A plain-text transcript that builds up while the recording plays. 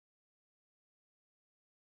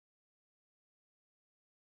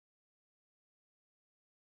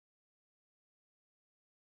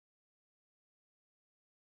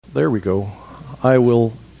There we go. I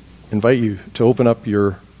will invite you to open up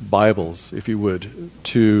your Bibles, if you would,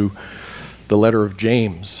 to the letter of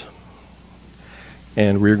James.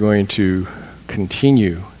 And we're going to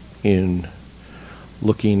continue in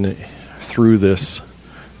looking through this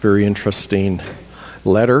very interesting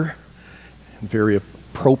letter, very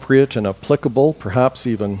appropriate and applicable, perhaps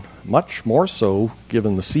even much more so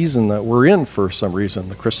given the season that we're in for some reason,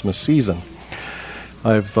 the Christmas season.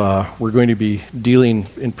 We're going to be dealing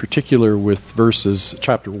in particular with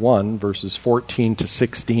chapter 1, verses 14 to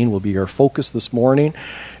 16 will be our focus this morning.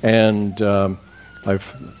 And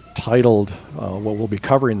I've titled what we'll be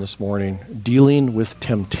covering this morning, Dealing with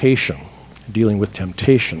Temptation. Dealing with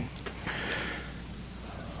Temptation.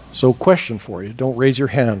 So question for you, don't raise your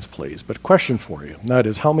hands please, but question for you, and that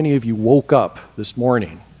is, how many of you woke up this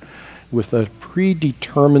morning with a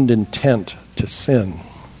predetermined intent to sin?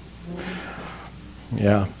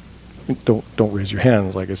 Yeah, don't raise your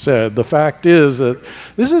hands, like I said. The fact is that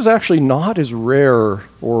this is actually not as rare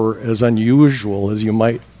or as unusual as you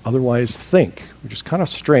might otherwise think, which is kind of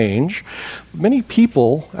strange. Many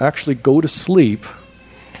people actually go to sleep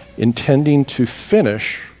intending to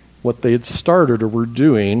finish what they had started or were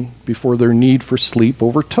doing before their need for sleep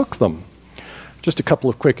overtook them. Just a couple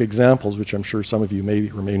of quick examples, which I'm sure some of you may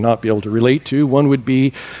or may not be able to relate to. One would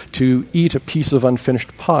be to eat a piece of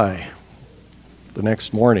unfinished pie the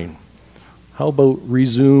next morning. How about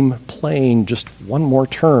resume playing just one more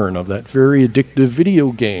turn of that very addictive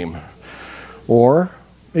video game? Or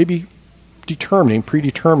maybe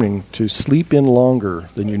predetermining to sleep in longer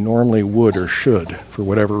than you normally would or should for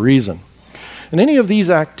whatever reason. And any of these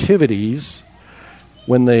activities,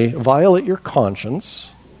 when they violate your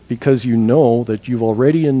conscience, because you know that you've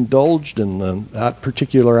already indulged in that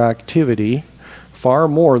particular activity far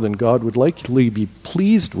more than God would likely be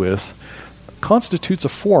pleased with, constitutes a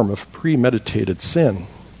form of premeditated sin.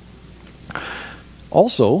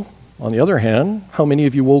 Also, on the other hand, how many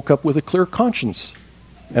of you woke up with a clear conscience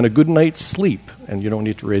and a good night's sleep? And you don't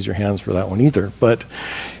need to raise your hands for that one either. But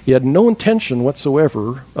you had no intention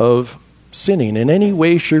whatsoever of sinning in any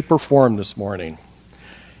way, shape, or form this morning.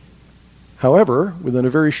 However, within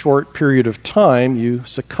a very short period of time, you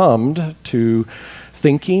succumbed to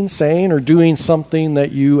thinking, saying, or doing something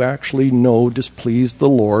that you actually know displeased the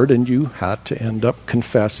Lord, and you had to end up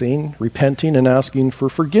confessing, repenting, and asking for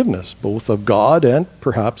forgiveness, both of God and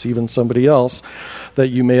perhaps even somebody else that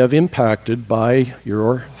you may have impacted by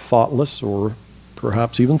your thoughtless or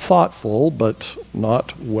perhaps even thoughtful but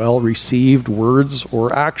not well-received words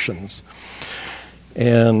or actions.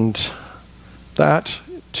 And that,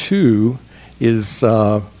 too, is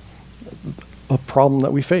a problem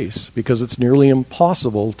that we face, because it's nearly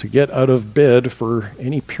impossible to get out of bed for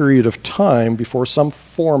any period of time before some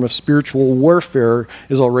form of spiritual warfare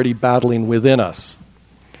is already battling within us.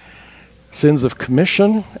 Sins of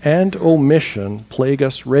commission and omission plague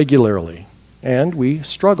us regularly, and we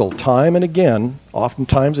struggle time and again,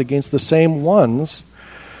 oftentimes against the same ones,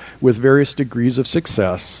 with various degrees of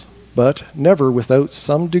success, but never without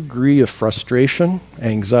some degree of frustration,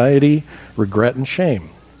 anxiety, regret, and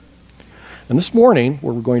shame. And this morning,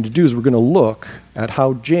 what we're going to do is we're going to look at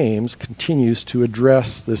how James continues to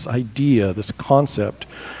address this idea, this concept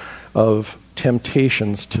of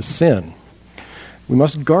temptations to sin. We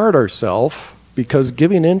must guard ourselves, because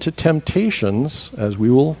giving in to temptations, as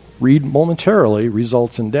we will read momentarily,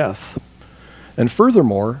 results in death. And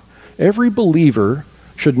furthermore, every believer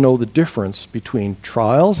should know the difference between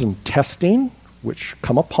trials and testing, which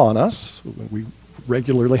come upon us. We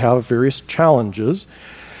regularly have various challenges,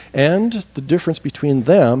 and the difference between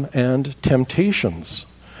them and temptations.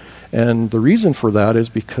 And the reason for that is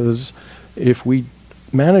because if we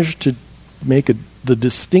manage to make the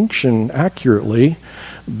distinction accurately,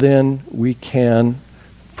 then we can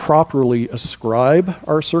properly ascribe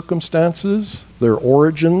our circumstances, their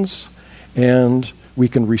origins, and we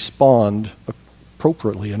can respond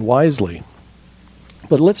appropriately and wisely.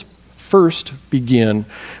 But let's first begin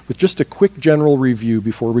with just a quick general review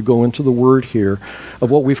before we go into the word here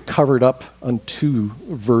of what we've covered up unto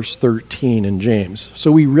verse 13 in James.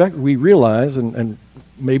 So we realize and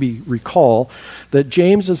maybe recall that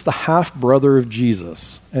James is the half-brother of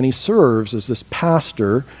Jesus, and he serves as this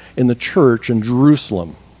pastor in the church in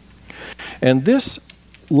Jerusalem. And this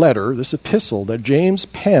letter, this epistle that James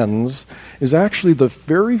pens, is actually the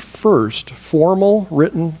very first formal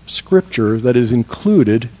written scripture that is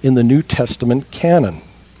included in the New Testament canon.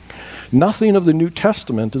 Nothing of the New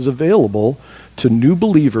Testament is available to new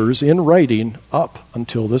believers in writing up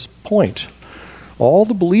until this point. All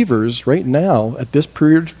the believers right now at this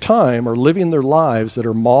period of time are living their lives that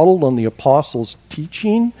are modeled on the apostles'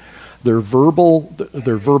 teaching, their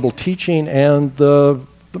verbal teaching and their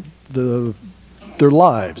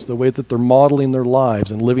lives, the way that they're modeling their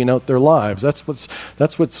lives and living out their lives. That's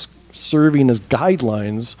what's serving as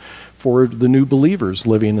guidelines for the new believers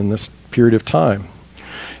living in this period of time.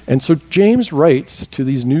 And so James writes to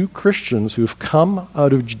these new Christians who have come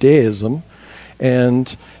out of Judaism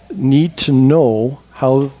and need to know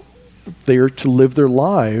how they are to live their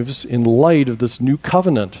lives in light of this new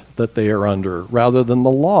covenant that they are under, rather than the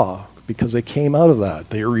law, because they came out of that.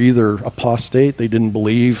 They are either apostate, they didn't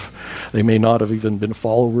believe, they may not have even been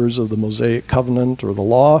followers of the Mosaic covenant or the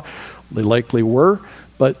law. They likely were,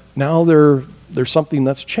 but now there's something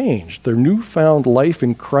that's changed. Their newfound life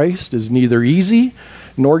in Christ is neither easy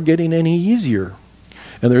nor getting any easier.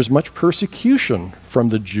 And there's much persecution from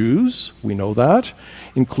the Jews, we know that,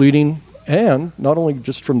 including, and not only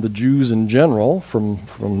just from the Jews in general, from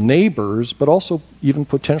neighbors, but also even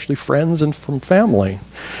potentially friends and from family.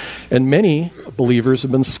 And many believers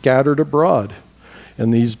have been scattered abroad.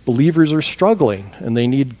 And these believers are struggling, and they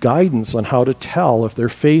need guidance on how to tell if their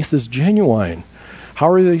faith is genuine. How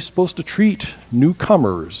are they supposed to treat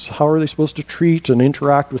newcomers? How are they supposed to treat and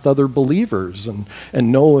interact with other believers and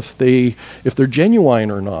know if they're genuine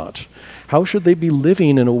or not? How should they be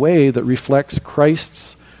living in a way that reflects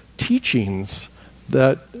Christ's teachings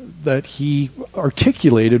that he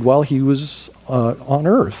articulated while he was on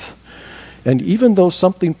earth? And even though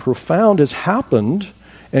something profound has happened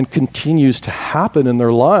and continues to happen in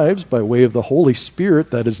their lives by way of the Holy Spirit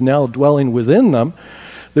that is now dwelling within them,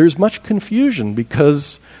 there's much confusion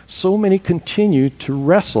because so many continue to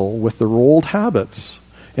wrestle with their old habits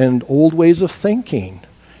and old ways of thinking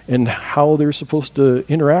and how they're supposed to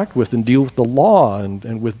interact with and deal with the law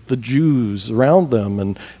and with the Jews around them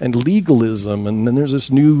and legalism. And then there's this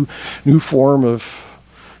new form of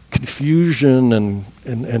confusion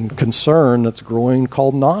and concern that's growing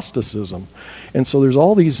called Gnosticism. And so there's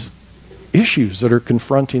all these issues that are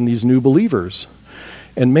confronting these new believers.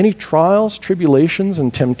 And many trials, tribulations,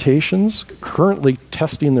 and temptations currently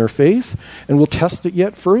testing their faith and will test it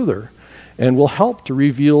yet further and will help to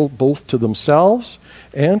reveal both to themselves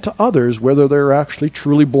and to others whether they're actually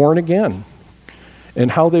truly born again.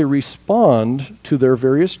 And how they respond to their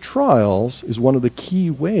various trials is one of the key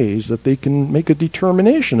ways that they can make a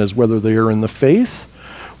determination as whether they are in the faith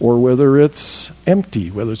or whether it's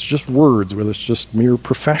empty, whether it's just words, whether it's just mere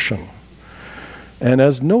profession. And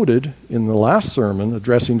as noted in the last sermon,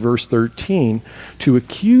 addressing verse 13, to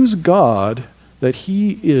accuse God that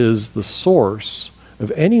he is the source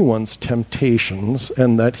of anyone's temptations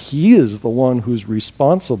and that he is the one who's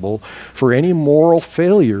responsible for any moral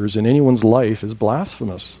failures in anyone's life is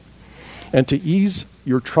blasphemous. And to ease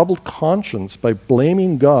your troubled conscience by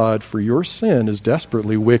blaming God for your sin is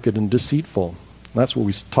desperately wicked and deceitful. That's what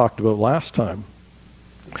we talked about last time.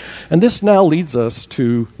 And this now leads us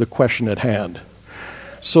to the question at hand.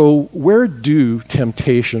 So where do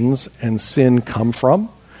temptations and sin come from?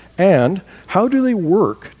 And how do they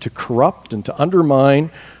work to corrupt and to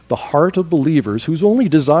undermine the heart of believers whose only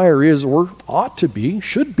desire is, or ought to be,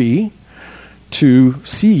 should be, to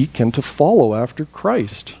seek and to follow after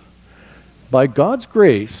Christ? By God's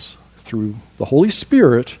grace, through the Holy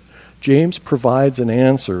Spirit, James provides an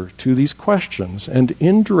answer to these questions and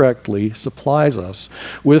indirectly supplies us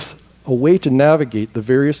with a way to navigate the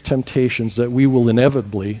various temptations that we will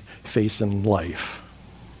inevitably face in life.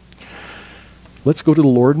 Let's go to the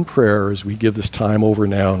Lord in prayer as we give this time over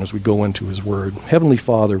now and as we go into his word. Heavenly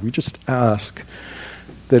Father, we just ask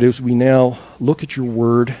that as we now look at your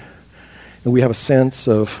word and we have a sense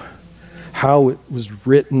of how it was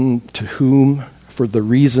written, to whom, for the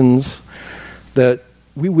reasons, that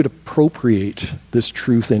we would appropriate this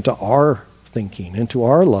truth into our thinking, into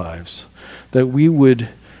our lives, that we would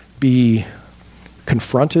be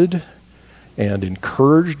confronted and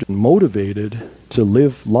encouraged and motivated to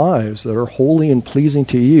live lives that are holy and pleasing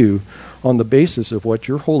to you on the basis of what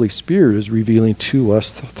your Holy Spirit is revealing to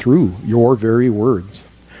us through your very words.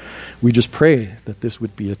 We just pray that this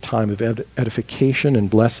would be a time of edification and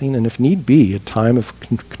blessing, and if need be, a time of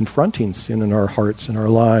confronting sin in our hearts and our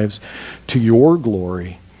lives to your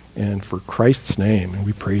glory and for Christ's name. And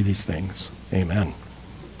we pray these things. Amen.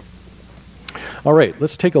 All right,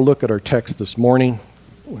 let's take a look at our text this morning.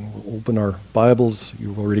 We'll open our Bibles.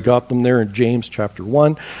 You've already got them there in James chapter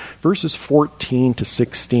 1, verses 14 to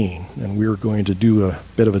 16. And we're going to do a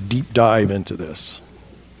bit of a deep dive into this.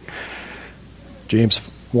 James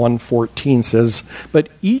 1:14 says, "But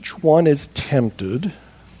each one is tempted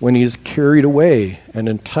when he is carried away and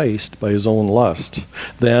enticed by his own lust.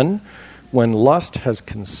 Then, when lust has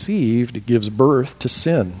conceived, it gives birth to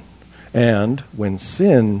sin. And when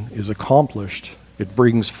sin is accomplished, it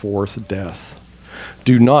brings forth death.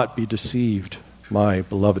 Do not be deceived, my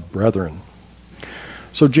beloved brethren.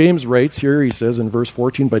 So James writes here, he says in verse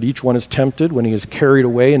 14, but each one is tempted when he is carried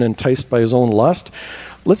away and enticed by his own lust.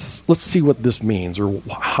 Let's see what this means, or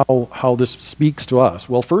how this speaks to us.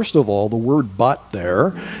 Well, first of all, the word but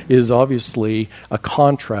there is obviously a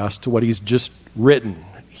contrast to what he's just written.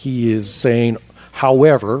 He is saying,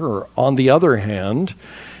 however, or on the other hand,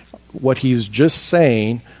 what he's just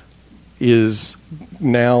saying is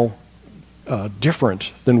now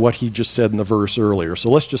different than what he just said in the verse earlier. So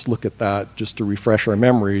let's just look at that just to refresh our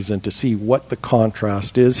memories and to see what the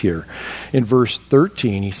contrast is here. In verse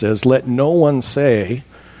 13, he says, let no one say,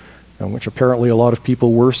 and which apparently a lot of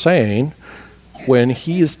people were saying, when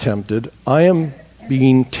he is tempted, I am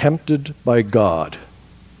being tempted by God.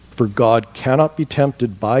 For God cannot be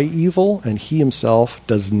tempted by evil, and he himself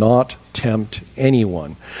does not tempt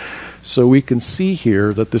anyone. So we can see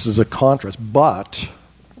here that this is a contrast, but,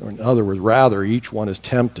 or in other words, rather, each one is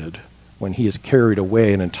tempted when he is carried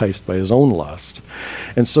away and enticed by his own lust.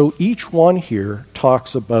 And so each one here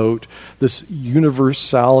talks about this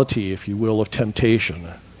universality, if you will, of temptation.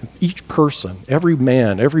 Each person, every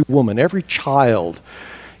man, every woman, every child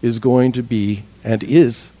is going to be and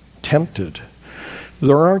is tempted.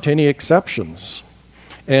 There aren't any exceptions.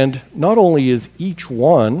 And not only is each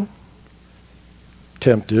one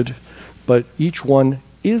tempted, but each one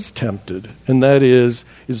is tempted. And that is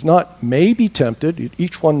not may be tempted.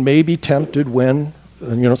 Each one may be tempted when,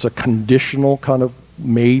 it's a conditional kind of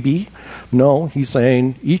maybe. No, he's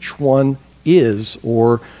saying each one is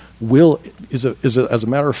or will, as a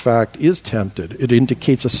matter of fact, is tempted. It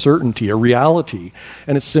indicates a certainty, a reality,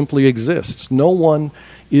 and it simply exists. No one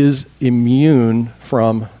is immune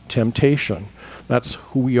from temptation. That's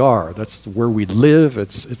who we are. That's where we live.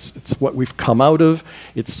 It's what we've come out of.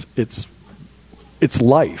 It's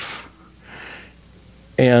life.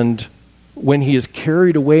 And when he is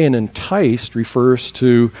carried away and enticed refers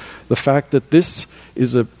to the fact that this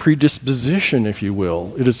is a predisposition, if you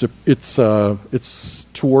will. It's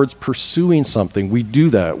towards pursuing something. We do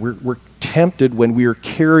that. We're tempted when we are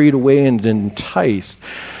carried away and enticed.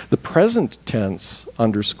 The present tense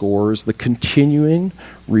underscores the continuing,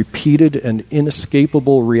 repeated, and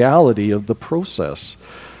inescapable reality of the process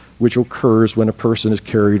which occurs when a person is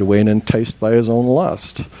carried away and enticed by his own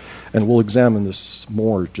lust. And we'll examine this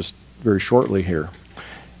more just very shortly here.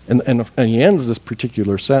 And he ends this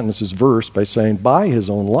particular sentence, this verse, by saying, by his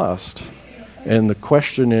own lust. And the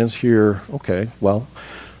question is here, okay, well,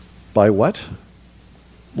 by what?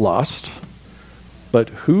 Lust. But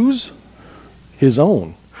whose? His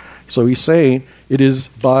own. So he's saying, it is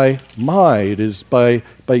by it is by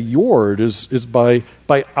your, it is by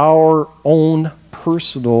our own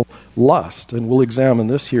personal lust. And we'll examine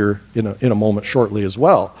this here in a moment shortly as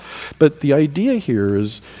well. But the idea here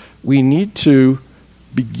is we need to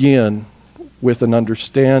begin with an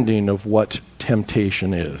understanding of what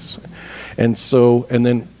temptation is. And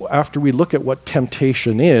then after we look at what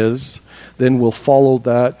temptation is, then we'll follow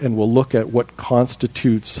that and we'll look at what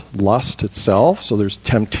constitutes lust itself. So there's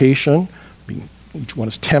temptation. Each one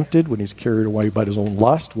is tempted when he's carried away by his own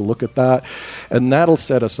lust. We'll look at that. And that'll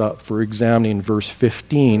set us up for examining verse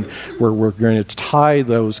 15, where we're going to tie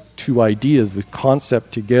those two ideas, the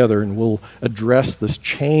concept together, and we'll address this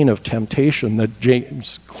chain of temptation that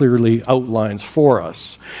James clearly outlines for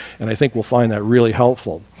us. And I think we'll find that really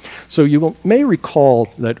helpful. So you may recall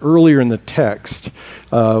that earlier in the text,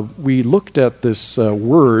 we looked at this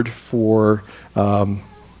word for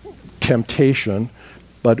temptation,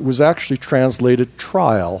 but it was actually translated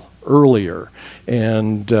trial earlier.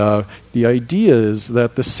 And the idea is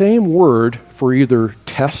that the same word for either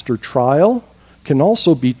test or trial can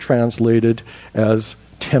also be translated as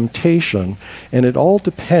temptation, and it all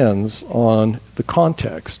depends on the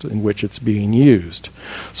context in which it's being used.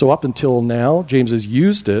 So up until now, James has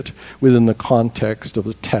used it within the context of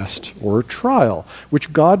a test or a trial,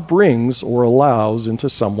 which God brings or allows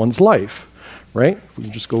into someone's life. Right? We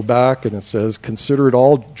can just go back and it says, consider it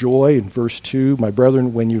all joy in verse 2, my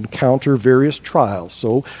brethren, when you encounter various trials,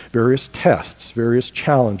 so various tests, various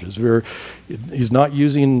challenges. He's not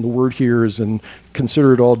using the word here as in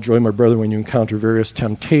consider it all joy, my brethren, when you encounter various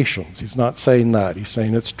temptations. He's not saying that. He's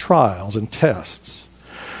saying it's trials and tests.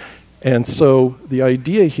 And so the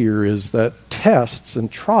idea here is that tests and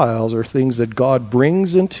trials are things that God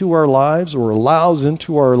brings into our lives or allows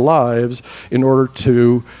into our lives in order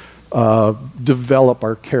to develop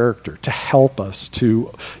our character, to help us,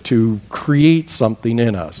 to create something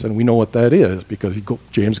in us. And we know what that is because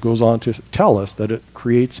James goes on to tell us that it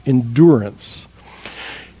creates endurance.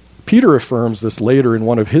 Peter affirms this later in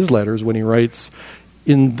one of his letters when he writes,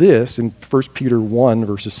 In this, in 1 Peter 1,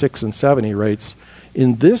 verses 6 and 7, he writes,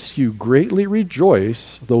 "In this you greatly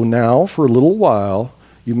rejoice, though now for a little while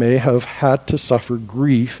you may have had to suffer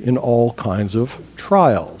grief in all kinds of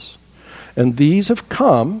trials. And these have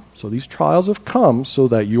come," so these trials have come, "so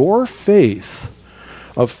that your faith,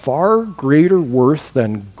 of far greater worth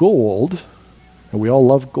than gold," and we all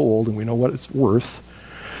love gold and we know what it's worth,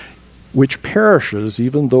 "which perishes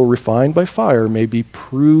even though refined by fire, may be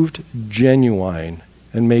proved genuine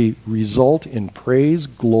and may result in praise,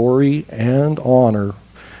 glory, and honor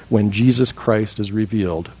when Jesus Christ is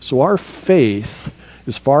revealed." So our faith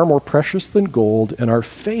is far more precious than gold, and our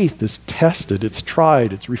faith is tested, it's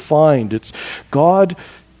tried, it's refined, it's God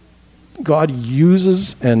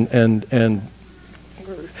uses and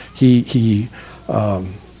He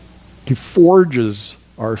forges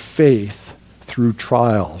our faith through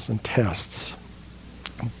trials and tests.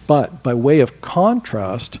 But by way of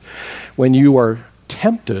contrast, when you are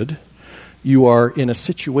tempted, you are in a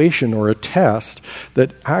situation or a test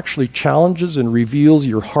that actually challenges and reveals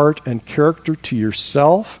your heart and character to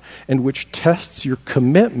yourself, and which tests your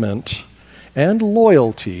commitment and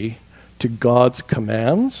loyalty to God's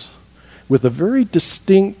commands with a very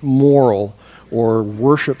distinct moral or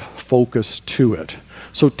worship focus to it.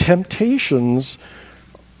 So temptations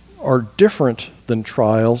are different than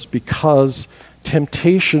trials because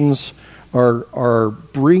temptations are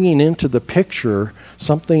bringing into the picture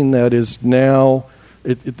something that is now,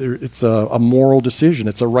 it's a moral decision.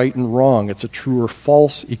 It's a right and wrong. It's a true or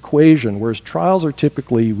false equation, whereas trials are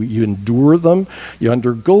typically, you endure them, you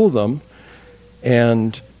undergo them,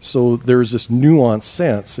 and so there's this nuanced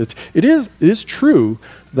sense. It is true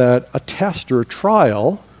that a test or a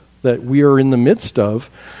trial that we are in the midst of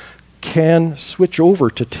can switch over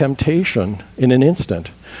to temptation in an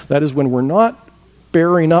instant. That is when we're not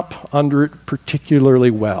bearing up under it particularly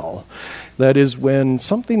well. That is when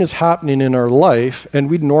something is happening in our life and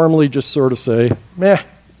we'd normally just sort of say, meh,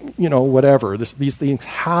 whatever. These things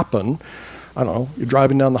happen. I don't know, you're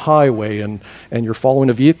driving down the highway and you're following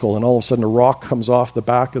a vehicle, and all of a sudden a rock comes off the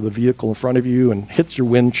back of the vehicle in front of you and hits your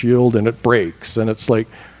windshield and it breaks. And it's like,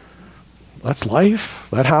 that's life.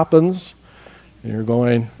 That happens. And you're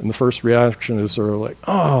going, and the first reaction is sort of like,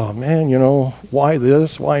 oh man, why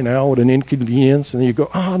this? Why now? What an inconvenience. And then you go,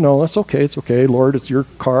 oh no, that's okay. It's okay, Lord. It's your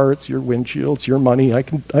car. It's your windshield. It's your money. I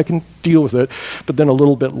can deal with it. But then a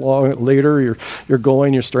little bit later, you're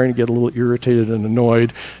starting to get a little irritated and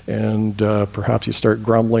annoyed, and perhaps you start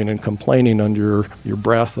grumbling and complaining under your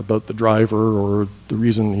breath about the driver or the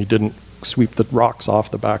reason he didn't sweep the rocks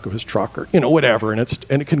off the back of his truck, or whatever, and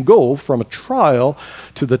it can go from a trial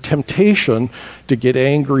to the temptation to get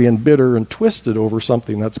angry and bitter and twisted over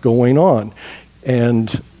something that's going on.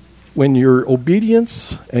 And when your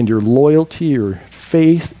obedience and your loyalty or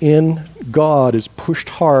faith in God is pushed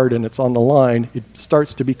hard and it's on the line, it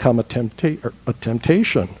starts to become a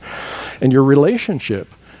temptation, and your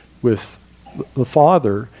relationship with the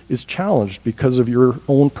Father is challenged because of your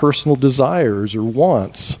own personal desires or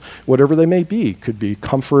wants, whatever they may be. Could be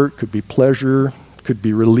comfort, could be pleasure, could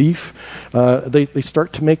be relief. They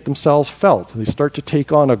start to make themselves felt. They start to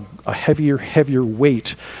take on a heavier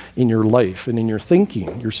weight in your life and in your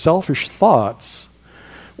thinking. Your selfish thoughts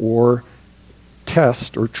or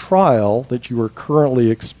test or trial that you are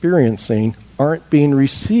currently experiencing aren't being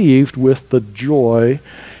received with the joy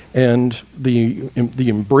and the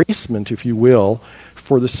embracement, if you will,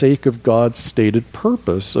 for the sake of God's stated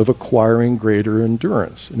purpose of acquiring greater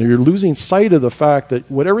endurance. And you're losing sight of the fact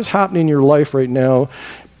that whatever's happening in your life right now,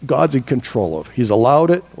 God's in control of. He's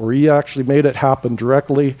allowed it, or He actually made it happen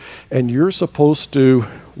directly, and you're supposed to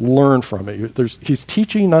learn from it. He's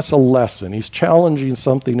teaching us a lesson. He's challenging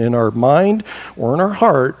something in our mind or in our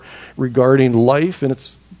heart regarding life and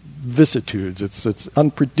its vicissitudes, its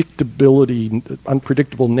unpredictable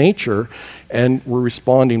nature, and we're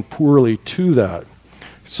responding poorly to that.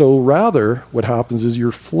 So rather, what happens is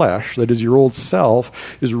your flesh, that is your old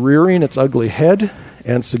self, is rearing its ugly head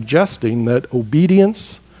and suggesting that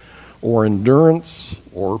obedience or endurance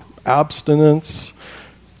or abstinence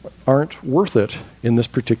aren't worth it in this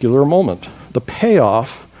particular moment. The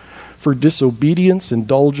payoff for disobedience,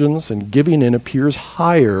 indulgence, and giving in appears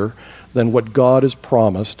higher than what God has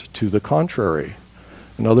promised to the contrary.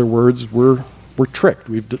 In other words, we're tricked,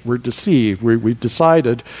 we're deceived, we've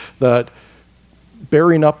decided that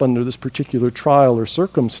bearing up under this particular trial or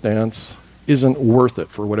circumstance isn't worth it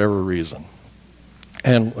for whatever reason.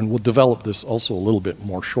 And we'll develop this also a little bit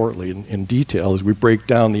more shortly in detail as we break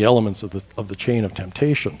down the elements of the chain of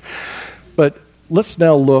temptation. But let's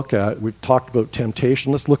now look at, we've talked about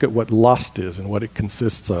temptation, let's look at what lust is and what it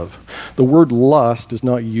consists of. The word lust is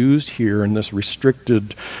not used here in this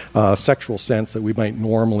restricted sexual sense that we might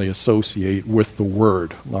normally associate with the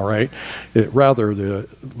word, all right? Rather,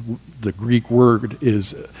 the Greek word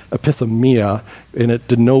is epithumia, and it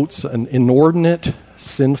denotes an inordinate,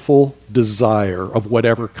 sinful desire of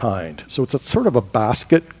whatever kind. So it's a sort of a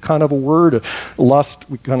basket kind of a word. Lust,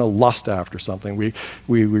 we kind of lust after something. We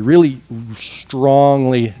really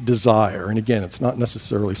strongly desire. And again, it's not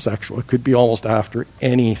necessarily sexual. It could be almost after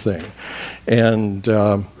anything. And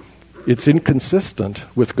it's inconsistent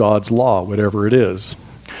with God's law, whatever it is.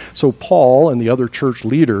 So Paul and the other church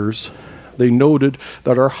leaders, they noted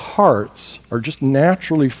that our hearts are just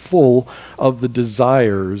naturally full of the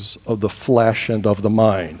desires of the flesh and of the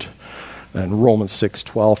mind. And Romans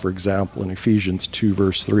 6:12, for example, and Ephesians 2,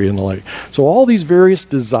 verse 3, and the like. So all these various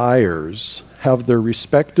desires have their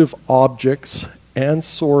respective objects and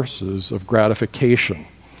sources of gratification.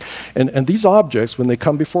 And these objects, when they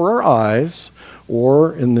come before our eyes,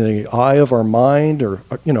 or in the eye of our mind, or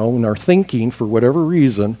in our thinking for whatever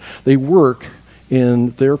reason, they work in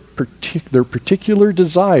their particular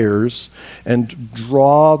desires and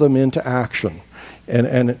draw them into action.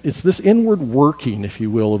 And it's this inward working, if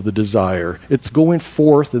you will, of the desire. It's going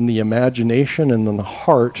forth in the imagination and in the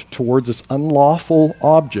heart towards this unlawful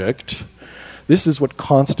object. This is what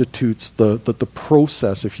constitutes the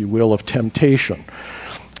process, if you will, of temptation.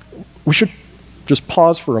 We should just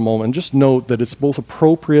pause for a moment and just note that it's both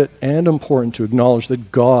appropriate and important to acknowledge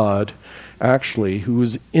that God, actually, who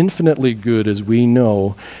is infinitely good as we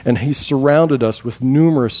know, and he's surrounded us with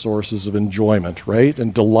numerous sources of enjoyment, right,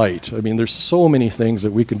 and delight. I mean, there's so many things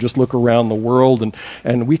that we can just look around the world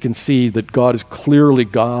and we can see that God is clearly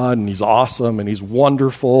God, and he's awesome, and he's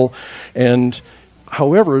wonderful. And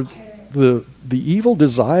however, the evil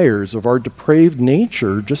desires of our depraved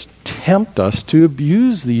nature just tempt us to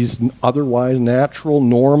abuse these otherwise natural,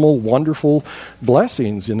 normal, wonderful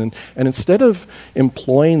blessings. And instead of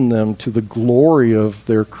employing them to the glory of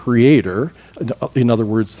their Creator, in other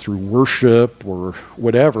words, through worship or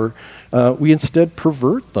whatever, we instead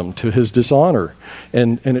pervert them to his dishonor.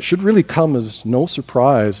 And it should really come as no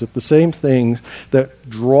surprise that the same things that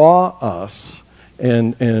draw us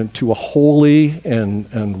and to a holy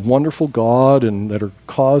and wonderful God, and that are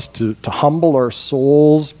caused to humble our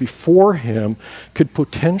souls before him, could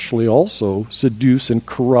potentially also seduce and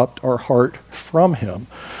corrupt our heart from him.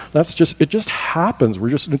 It just happens.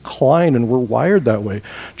 We're just inclined and we're wired that way.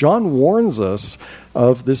 John warns us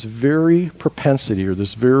of this very propensity, or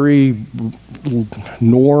this very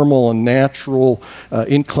normal and natural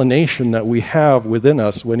inclination that we have within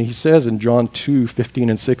us, when he says in John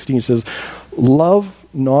 2:15 and 16, he says, "Love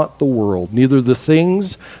not the world, neither the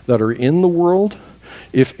things that are in the world.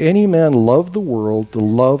 If any man love the world, the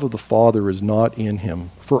love of the Father is not in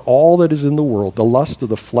him. For all that is in the world, the lust of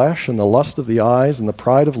the flesh and the lust of the eyes and the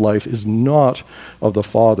pride of life, is not of the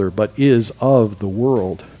Father, but is of the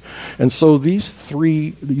world." And so these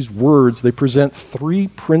words, they present three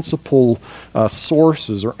principal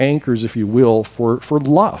sources or anchors, if you will, for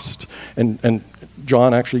lust. And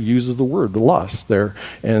John actually uses the word, the lust there,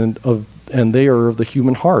 and they are of the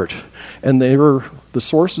human heart. And they are the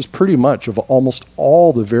sources pretty much of almost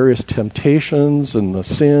all the various temptations and the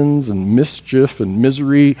sins and mischief and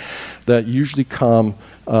misery that usually come,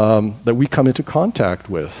 that we come into contact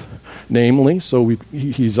with. Namely, so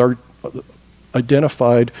he's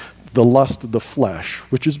identified the lust of the flesh,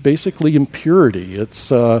 which is basically impurity. It's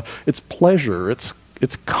pleasure. It's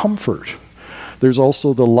comfort. There's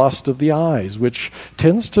also the lust of the eyes, which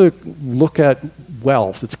tends to look at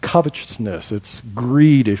wealth. It's covetousness. It's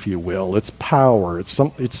greed, if you will. It's power.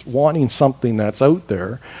 It's wanting something that's out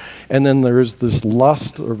there. And then there's this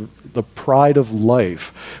lust of the pride of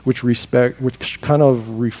life, which kind of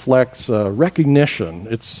reflects recognition.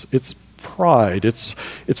 It's pride. It's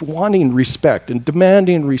wanting respect and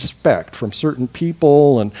demanding respect from certain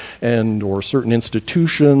people and or certain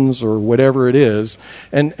institutions or whatever it is,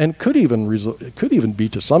 and could even be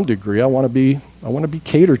to some degree, I want to be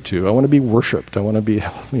catered to. I want to be worshipped. I want to be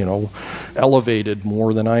elevated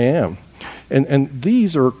more than I am. And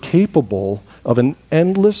these are capable of an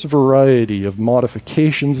endless variety of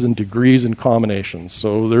modifications and degrees and combinations.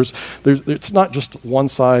 So it's not just one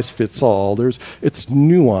size fits all. It's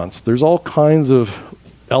nuanced. There's all kinds of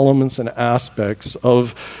elements and aspects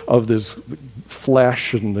of this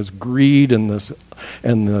flesh and this greed and this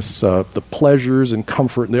the pleasures and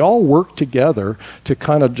comfort. And they all work together to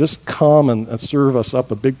kind of just come and serve us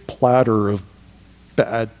up a big platter of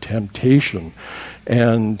bad temptation.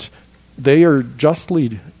 And they are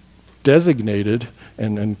justly designated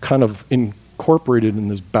and kind of in incorporated in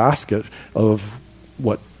this basket of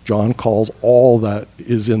what John calls all that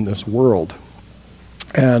is in this world.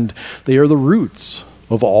 And they are the roots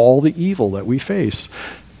of all the evil that we face.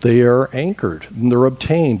 They are anchored and they're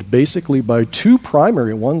obtained basically by two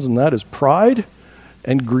primary ones, and that is pride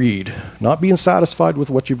and greed. Not being satisfied with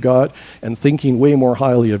what you've got and thinking way more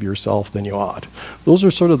highly of yourself than you ought. Those are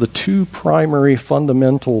sort of the two primary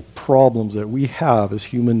fundamental problems that we have as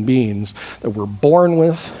human beings that we're born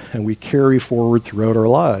with and we carry forward throughout our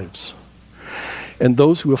lives. And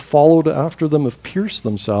those who have followed after them have pierced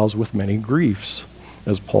themselves with many griefs,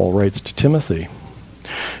 as Paul writes to Timothy.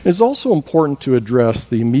 It's also important to address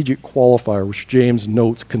the immediate qualifier which James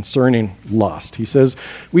notes concerning lust. He says,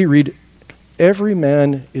 we read, every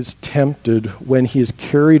man is tempted when he is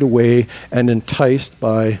carried away and enticed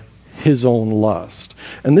by his own lust.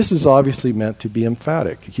 And this is obviously meant to be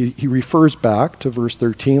emphatic. He refers back to verse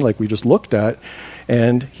 13 like we just looked at,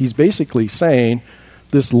 and he's basically saying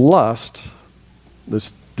this lust,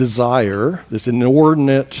 this desire, this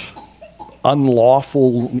inordinate,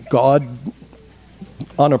 unlawful, God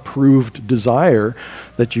unapproved desire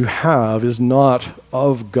that you have is not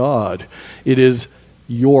of God. It is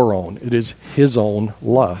your own. It is his own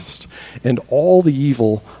lust. And all the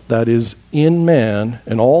evil that is in man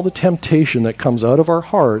and all the temptation that comes out of our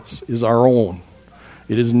hearts is our own.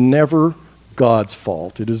 It is never God's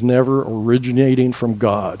fault. It is never originating from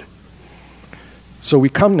God. So we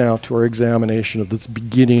come now to our examination of this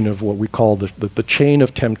beginning of what we call the chain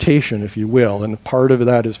of temptation, if you will. And part of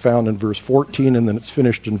that is found in verse 14, and then it's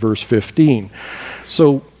finished in verse 15.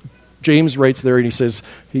 So James writes there, and he says,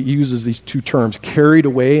 he uses these two terms, carried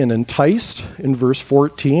away and enticed in verse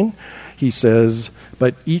 14. He says,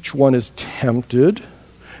 but each one is tempted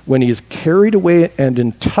when he is carried away and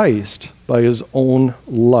enticed by his own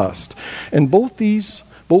lust. And both these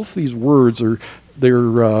words are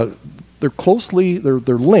they're closely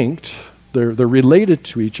linked, they're related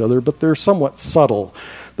to each other, but they're somewhat subtle.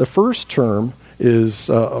 The first term is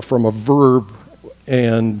from a verb,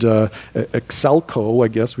 and excelco, I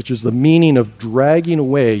guess, which is the meaning of dragging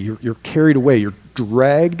away. You're carried away, you're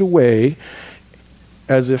dragged away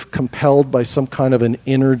as if compelled by some kind of an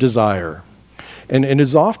inner desire. And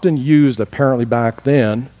is often used, apparently back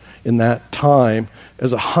then, in that time,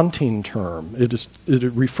 as a hunting term. It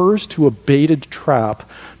refers to a baited trap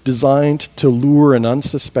designed to lure an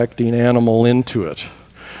unsuspecting animal into it.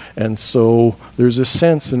 And so there's a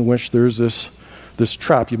sense in which there's this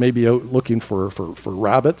trap. You may be out looking for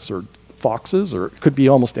rabbits or foxes, or it could be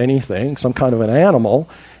almost anything, some kind of an animal,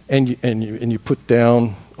 and you put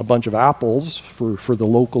down a bunch of apples for the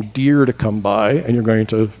local deer to come by, and you're going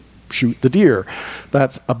to shoot the deer.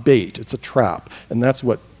 That's a bait. It's a trap. And that's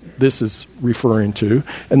what this is referring to.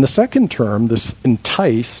 And the second term, this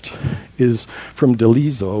enticed, is from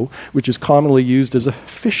delizo, which is commonly used as a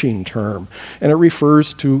fishing term. And it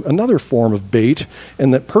refers to another form of bait,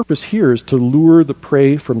 and that purpose here is to lure the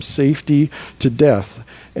prey from safety to death.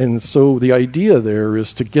 And so the idea there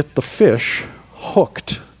is to get the fish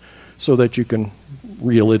hooked so that you can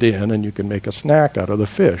reel it in and you can make a snack out of the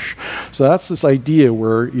fish. So that's this idea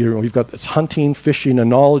where we've got this hunting, fishing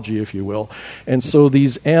analogy, if you will. And so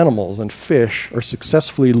these animals and fish are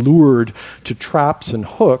successfully lured to traps and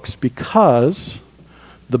hooks because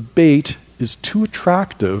the bait is too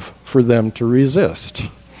attractive for them to resist.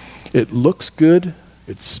 It looks good,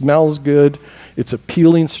 it smells good, it's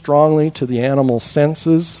appealing strongly to the animal's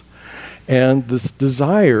senses. And this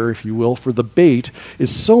desire, if you will, for the bait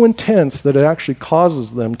is so intense that it actually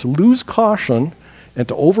causes them to lose caution and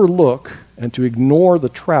to overlook and to ignore the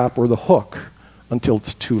trap or the hook until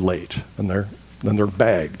it's too late, and then they're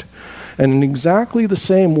bagged. And in exactly the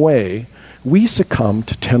same way, we succumb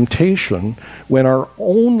to temptation when our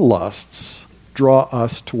own lusts draw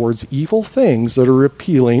us towards evil things that are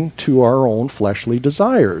appealing to our own fleshly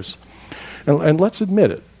desires. And let's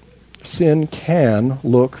admit it. Sin can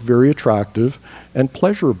look very attractive and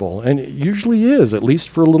pleasurable, and it usually is, at least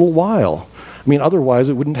for a little while. I mean, otherwise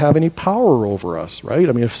it wouldn't have any power over us, right?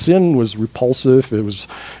 I mean, if sin was repulsive,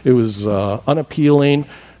 it was unappealing.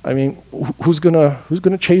 I mean, who's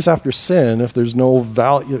gonna chase after sin if there's no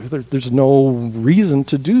value, if there's no reason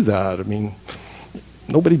to do that? I mean,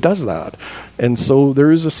 nobody does that, and so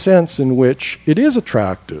there is a sense in which it is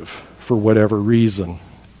attractive for whatever reason.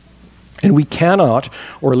 And we cannot,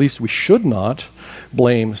 or at least we should not,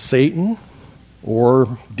 blame Satan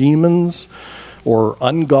or demons or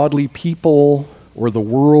ungodly people or the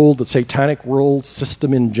world, the satanic world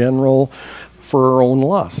system in general, for our own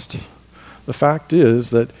lust. The fact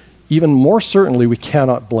is that even more certainly we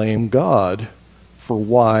cannot blame God for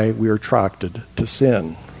why we are attracted to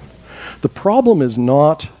sin. The problem is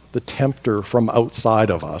not the tempter from outside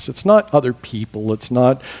of us. It's not other people. It's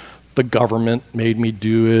not the government made me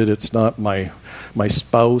do it. It's not my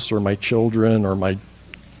spouse or my children or my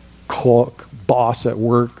boss at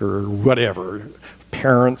work or whatever,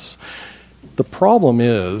 parents. The problem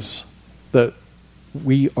is that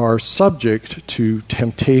we are subject to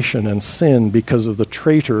temptation and sin because of the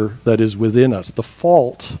traitor that is within us. The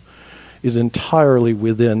fault is entirely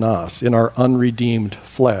within us, in our unredeemed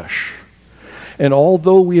flesh. And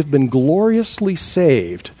although we have been gloriously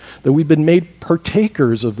saved, that we've been made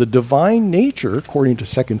partakers of the divine nature, according to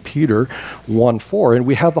 2 Peter 1:4, and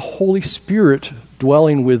we have the Holy Spirit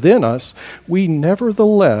dwelling within us, we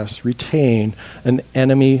nevertheless retain an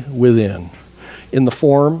enemy within, in the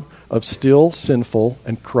form of still sinful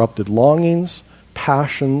and corrupted longings,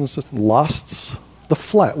 passions, lusts, the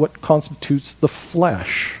flesh, what constitutes the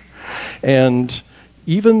flesh. And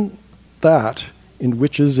even that, in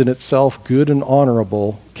which is in itself good and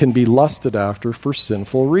honorable, can be lusted after for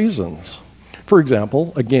sinful reasons. For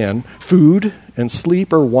example, again, food and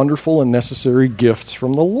sleep are wonderful and necessary gifts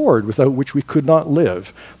from the Lord, without which we could not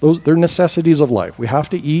live. They're necessities of life. We have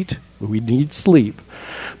to eat, we need sleep.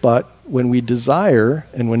 But when we desire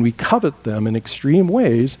and when we covet them in extreme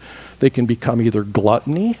ways, they can become either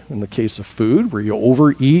gluttony, in the case of food, where you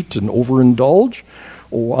overeat and overindulge,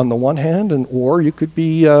 or on the one hand, or you could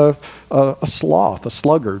be a sloth, a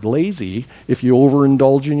sluggard, lazy, if you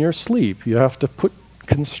overindulge in your sleep. You have to put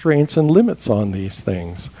constraints and limits on these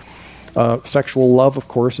things. Sexual love, of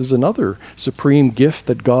course, is another supreme gift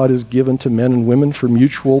that God has given to men and women for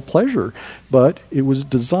mutual pleasure, but it was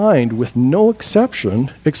designed, with no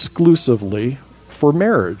exception, exclusively for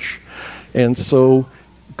marriage. And so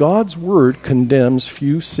God's word condemns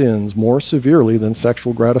few sins more severely than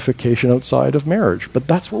sexual gratification outside of marriage. But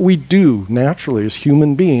that's what we do naturally as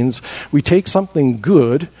human beings. We take something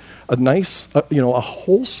good, a nice, a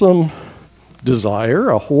wholesome desire,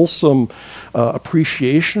 a wholesome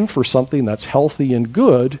appreciation for something that's healthy and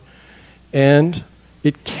good, and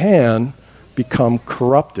it can become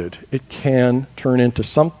corrupted. It can turn into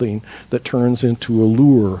something that turns into a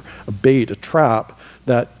lure, a bait, a trap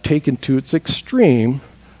that, taken to its extreme,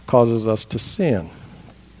 causes us to sin.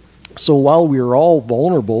 So while we are all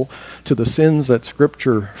vulnerable to the sins that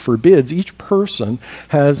Scripture forbids, each person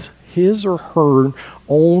has his or her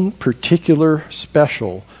own particular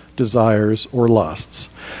special desires or lusts.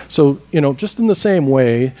 So, just in the same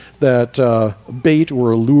way that bait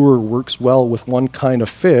or a lure works well with one kind of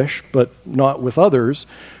fish, but not with others,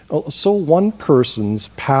 so one person's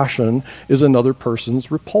passion is another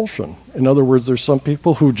person's repulsion. In other words, there's some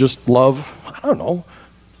people who just love,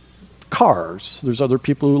 cars. There's other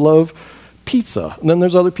people who love pizza. And then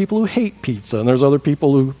there's other people who hate pizza. And there's other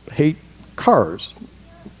people who hate cars.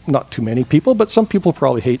 Not too many people, but some people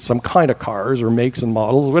probably hate some kind of cars or makes and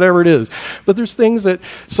models, whatever it is. But there's things that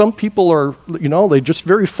some people are, they're just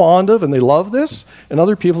very fond of and they love this. And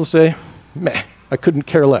other people say, meh, I couldn't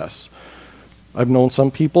care less. I've known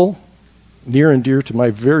some people, near and dear to my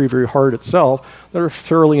very, very heart itself, that are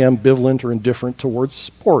fairly ambivalent or indifferent towards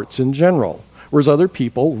sports in general. Whereas other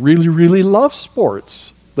people really, really love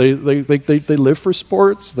sports. They live for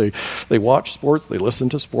sports, they watch sports, they listen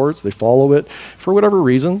to sports, they follow it. For whatever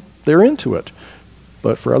reason, they're into it.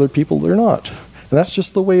 But for other people, they're not. And that's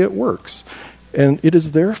just the way it works. And it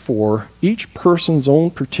is therefore each person's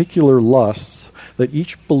own particular lusts that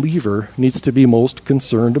each believer needs to be most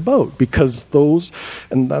concerned about, because those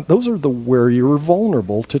are where you're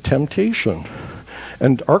vulnerable to temptation.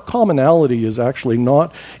 And our commonality is actually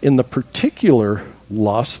not in the particular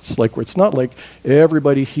lusts. Like, it's not like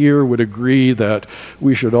everybody here would agree that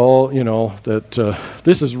we should all, that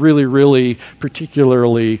this is really, really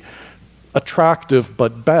particularly attractive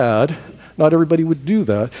but bad. Not everybody would do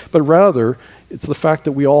that. But rather, it's the fact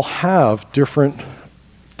that we all have different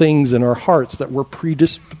things in our hearts that we're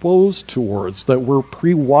predisposed towards, that we're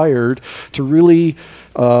pre-wired to really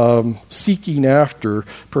seeking after,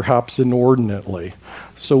 perhaps inordinately.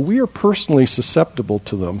 So we are personally susceptible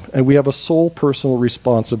to them, and we have a sole personal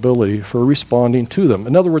responsibility for responding to them.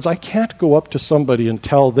 In other words, I can't go up to somebody and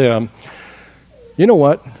tell them, you know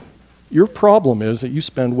what, your problem is that you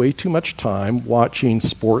spend way too much time watching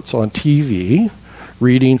sports on TV,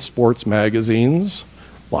 reading sports magazines,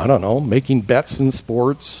 making bets in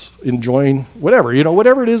sports, enjoying whatever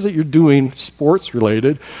it is that you're doing sports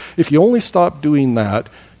related. If you only stop doing that,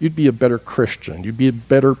 you'd be a better Christian. You'd be a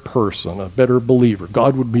better person, a better believer.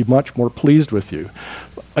 God would be much more pleased with you.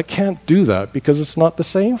 I can't do that because it's not the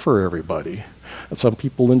same for everybody. And some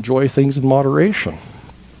people enjoy things in moderation.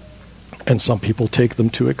 And some people take them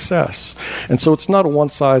to excess. And so it's not a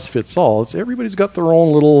one-size-fits-all. It's everybody's got their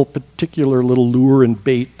own little particular little lure and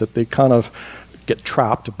bait that they kind of get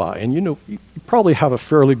trapped by. And you probably have a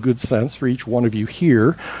fairly good sense for each one of you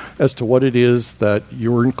here as to what it is that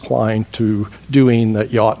you're inclined to doing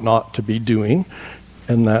that you ought not to be doing.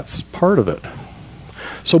 And that's part of it.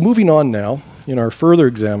 So moving on now, in our further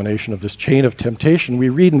examination of this chain of temptation, we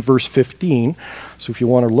read in verse 15. So if you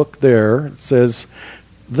want to look there, it says,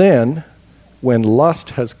 "Then, when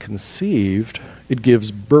lust has conceived, it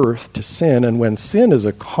gives birth to sin, and when sin is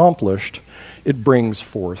accomplished, it brings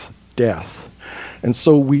forth death." And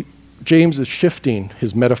so James is shifting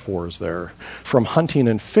his metaphors there from hunting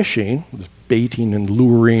and fishing, baiting and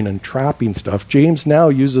luring and trapping stuff. James now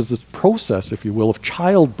uses this process, if you will, of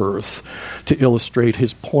childbirth to illustrate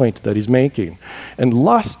his point that he's making. And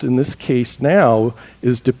lust in this case now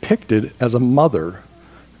is depicted as a mother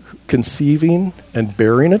conceiving and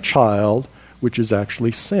bearing a child, which is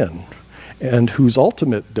actually sin, and whose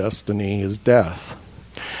ultimate destiny is death.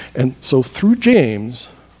 And so through James,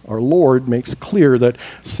 our Lord makes clear that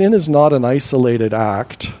sin is not an isolated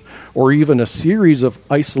act or even a series of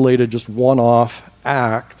isolated, just one-off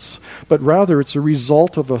acts, but rather it's a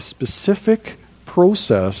result of a specific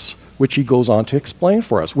process which he goes on to explain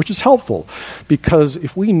for us, which is helpful, because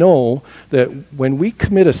if we know that when we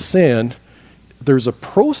commit a sin, there's a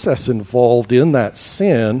process involved in that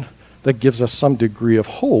sin that gives us some degree of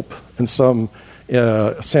hope and some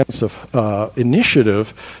sense of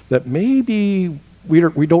initiative that maybe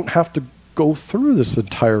we don't have to go through this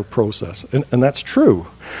entire process. And that's true.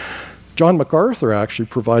 John MacArthur actually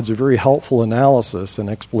provides a very helpful analysis and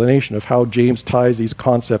explanation of how James ties these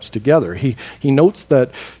concepts together. He notes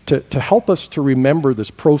that to help us to remember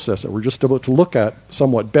this process that we're just about to look at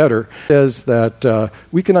somewhat better, says that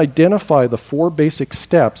we can identify the four basic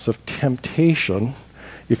steps of temptation,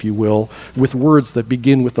 if you will, with words that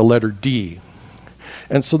begin with the letter D.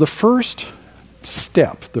 And so the first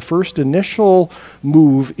step, the first initial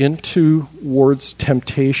move towards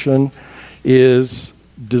temptation is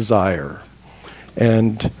desire.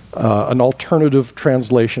 And an alternative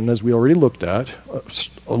translation, as we already looked at,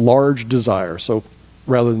 a large desire. So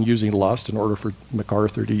rather than using lust, in order for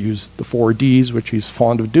MacArthur to use the four Ds, which he's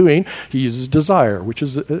fond of doing, he uses desire, which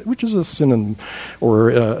is a synonym, or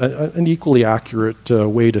an equally accurate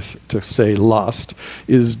way to say lust,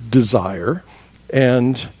 is desire.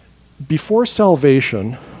 And before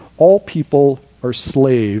salvation, all people are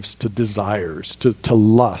slaves to desires, to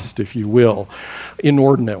lust, if you will,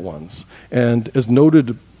 inordinate ones. And as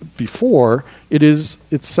noted before, it is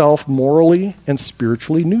itself morally and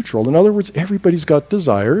spiritually neutral. In other words, everybody's got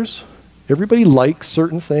desires. Everybody likes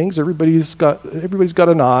certain things. Everybody's got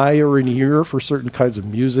an eye or an ear for certain kinds of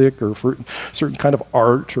music or for certain kind of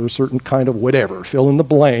art or certain kind of whatever. Fill in the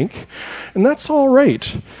blank. And that's all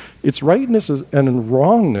right. It's rightness and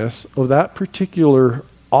wrongness of that particular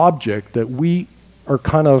object that we are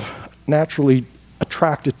kind of naturally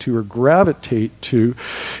attracted to or gravitate to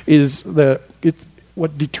is that it's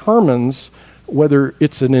what determines whether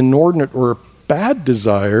it's an inordinate or a bad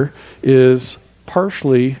desire is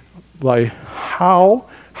partially by how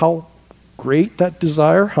great that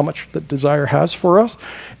desire, how much that desire has for us,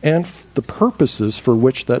 and the purposes for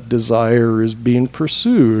which that desire is being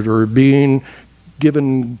pursued or being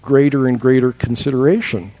given greater and greater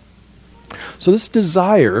consideration. So this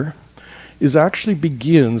desire actually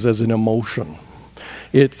begins as an emotion.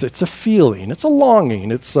 It's a feeling, it's a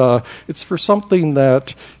longing, it's for something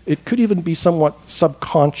that it could even be somewhat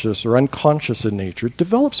subconscious or unconscious in nature. It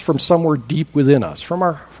develops from somewhere deep within us, from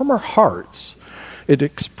our hearts. It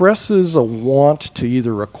expresses a want to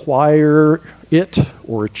either acquire it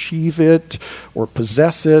or achieve it or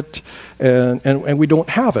possess it, and we don't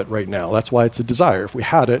have it right now. That's why it's a desire. If we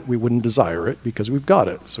had it, we wouldn't desire it because we've got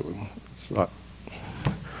it. So it's not,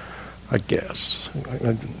 I guess.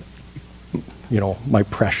 My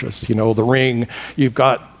precious, the ring, you've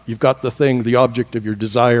got the thing, the object of your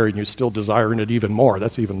desire, and you're still desiring it even more.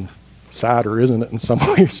 That's even sadder, isn't it, in some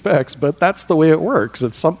respects? But that's the way it works.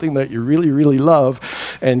 It's something that you really, really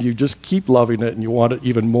love, and you just keep loving it, and you want it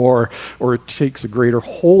even more, or it takes a greater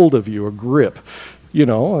hold of you, a grip. It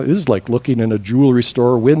is like looking in a jewelry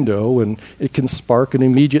store window, and it can spark an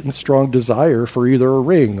immediate and strong desire for either a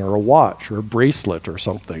ring or a watch or a bracelet or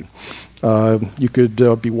something. You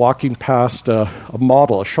could be walking past a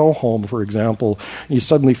model, a show home, for example, and you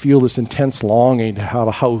suddenly feel this intense longing to have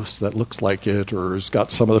a house that looks like it or has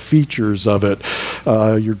got some of the features of it.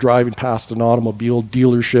 You're driving past an automobile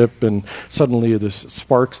dealership, and suddenly this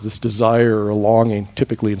sparks this desire or longing,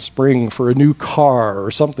 typically in spring, for a new car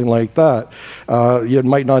or something like that. You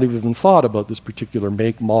might not have even thought about this particular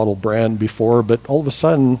make, model, brand before, but all of a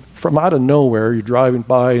sudden, from out of nowhere, you're driving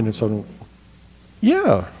by and it's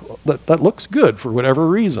yeah, that looks good for whatever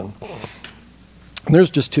reason. And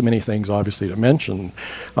there's just too many things, obviously, to mention.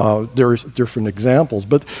 There's different examples,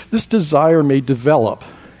 but this desire may develop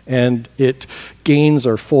and it gains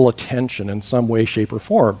our full attention in some way, shape, or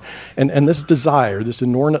form. And this desire, this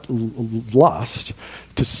inordinate lust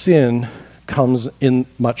to sin comes in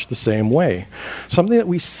much the same way. Something that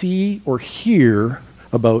we see or hear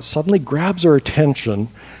about suddenly grabs our attention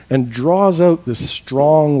and draws out this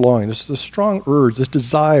strong longing, this strong urge, this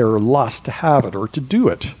desire or lust to have it or to do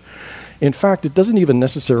it. In fact, it doesn't even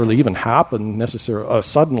necessarily even happen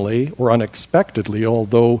suddenly or unexpectedly,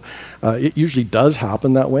 although it usually does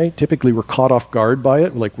happen that way. Typically, we're caught off guard by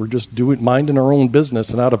it, like we're just minding our own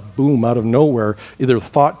business, and out of nowhere, either a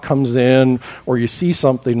thought comes in or you see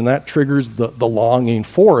something and that triggers the longing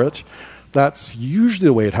for it. That's usually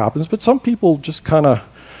the way it happens, but some people just kind of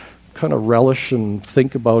relish and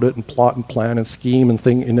think about it and plot and plan and scheme and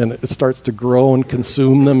think, and then it starts to grow and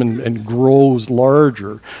consume them and grows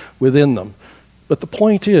larger within them. But the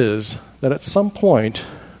point is that at some point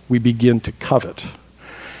we begin to covet.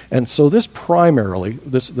 And so this primarily,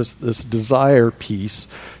 this desire piece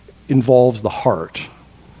involves the heart.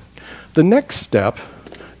 The next step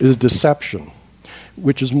is deception,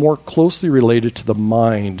 which is more closely related to the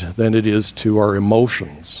mind than it is to our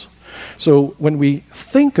emotions. So when we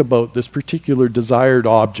think about this particular desired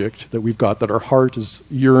object that we've got, that our heart is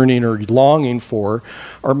yearning or longing for,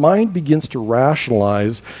 our mind begins to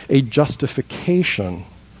rationalize a justification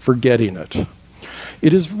for getting it.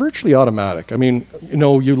 It is virtually automatic. I mean,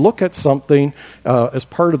 you look at something as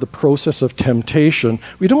part of the process of temptation.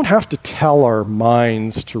 We don't have to tell our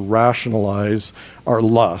minds to rationalize our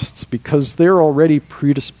lusts because they're already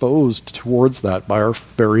predisposed towards that by our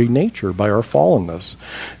very nature, by our fallenness.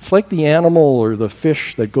 It's like the animal or the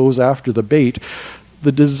fish that goes after the bait.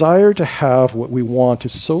 The desire to have what we want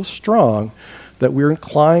is so strong that we're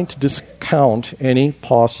inclined to discount any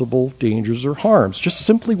possible dangers or harms. Just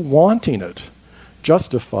simply wanting it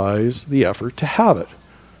justifies the effort to have it.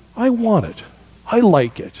 I want it. I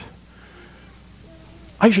like it.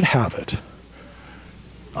 I should have it.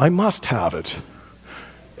 I must have it.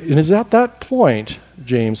 And it's at that point,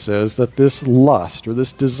 James says, that this lust or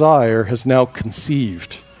this desire has now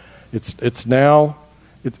conceived. It's not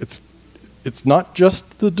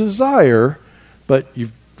just the desire, but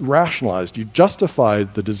you've rationalized, you've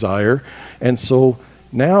justified the desire, and so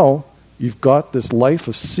now you've got this life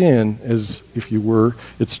of sin as if you were,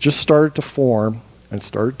 it's just started to form and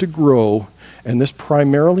started to grow, and this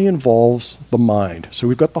primarily involves the mind. So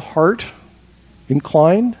we've got the heart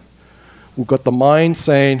inclined, we've got the mind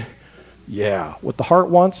saying, yeah, what the heart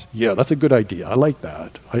wants, yeah, that's a good idea. I like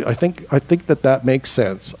that. I think that makes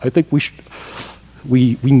sense. I think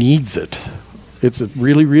we needs it. It's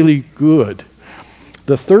really, really good.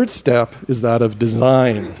 The third step is that of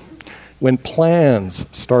design. When plans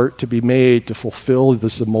start to be made to fulfill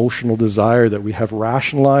this emotional desire that we have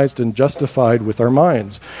rationalized and justified with our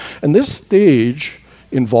minds. And this stage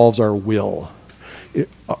involves our will,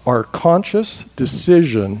 our conscious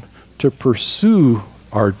decision to pursue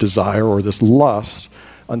our desire or this lust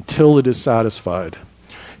until it is satisfied.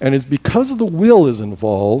 And it's because the will is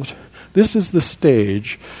involved, this is the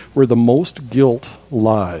stage where the most guilt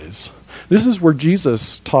lies. This is where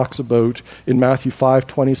Jesus talks about in Matthew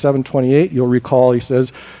 5:27-28. You'll recall he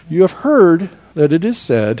says, "You have heard that it is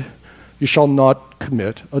said, 'You shall not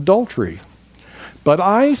commit adultery.' But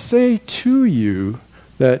I say to you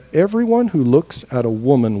that everyone who looks at a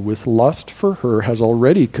woman with lust for her has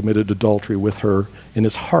already committed adultery with her in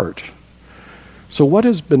his heart." So what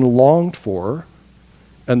has been longed for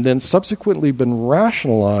and then subsequently been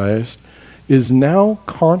rationalized is now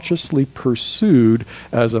consciously pursued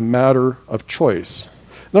as a matter of choice.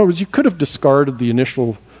 In other words, you could have discarded the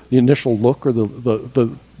initial look or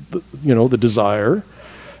the desire.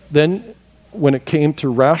 Then, when it came to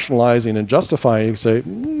rationalizing and justifying, you say,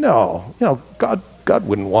 "No, God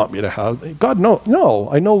wouldn't want me to have. God, no,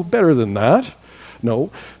 I know better than that." No,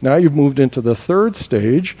 now you've moved into the third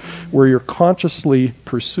stage where you're consciously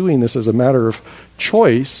pursuing this as a matter of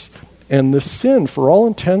choice. And the sin, for all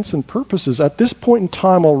intents and purposes, at this point in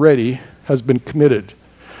time already has been committed.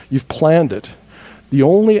 You've planned it. The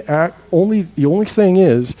only thing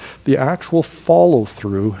is the actual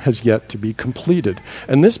follow-through has yet to be completed.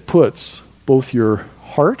 And this puts both your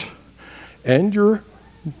heart and your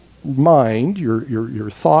mind, your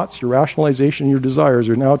thoughts, your rationalization, your desires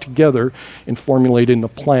are now together in formulating a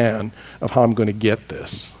plan of how I'm going to get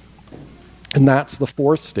this. And that's the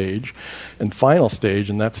fourth stage and final stage,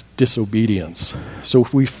 and that's disobedience. So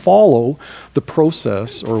if we follow the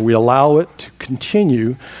process or we allow it to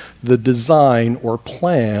continue, the design or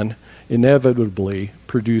plan inevitably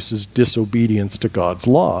produces disobedience to God's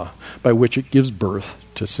law, by which it gives birth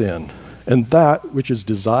to sin. And that which is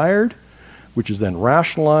desired, which is then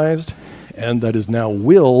rationalized, and that is now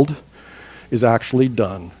willed, is actually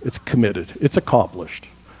done. It's committed. It's accomplished.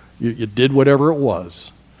 You did whatever it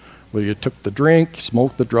was. Whether you took the drink,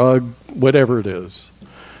 smoked the drug, whatever it is.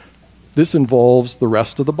 This involves the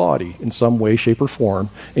rest of the body in some way, shape, or form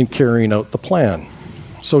in carrying out the plan.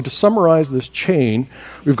 So to summarize this chain,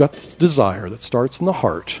 we've got this desire that starts in the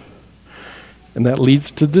heart, and that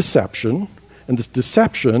leads to deception. And this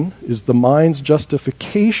deception is the mind's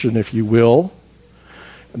justification, if you will,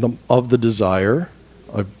 of the desire.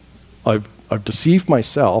 I've deceived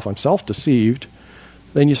myself. I'm self-deceived.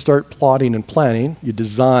 Then you start plotting and planning. You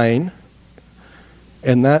design.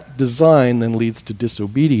 And that design then leads to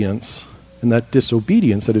disobedience. And that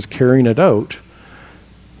disobedience that is carrying out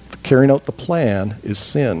the plan, is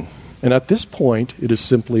sin. And at this point, it is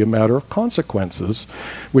simply a matter of consequences,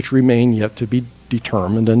 which remain yet to be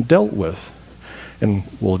determined and dealt with. And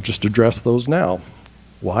we'll just address those now.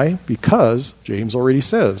 Why? Because James already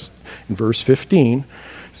says in verse 15,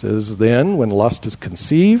 says, then when lust is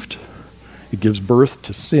conceived, it gives birth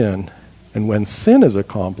to sin. And when sin is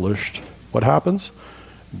accomplished, what happens?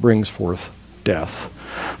 It brings forth death.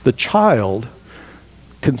 The child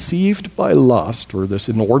conceived by lust, or this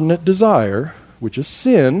inordinate desire, which is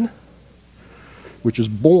sin, which is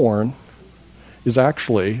born, is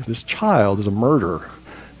actually, this child is a murderer.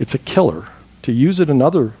 It's a killer. To use it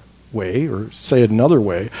another way, or say it another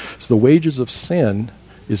way, is the wages of sin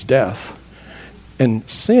is death. And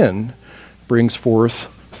sin brings forth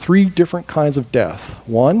three different kinds of death.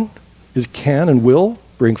 One is can and will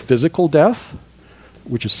bring physical death,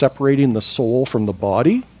 which is separating the soul from the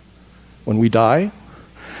body when we die.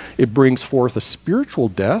 It brings forth a spiritual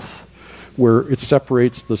death, where it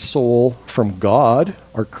separates the soul from God,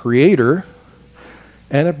 our Creator.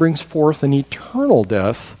 And it brings forth an eternal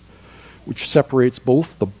death, which separates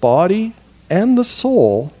both the body and the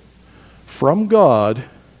soul from God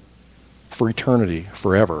for eternity,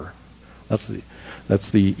 forever. That's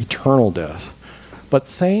the eternal death. But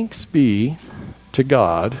thanks be to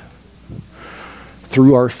God,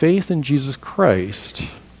 through our faith in Jesus Christ,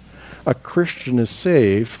 a Christian is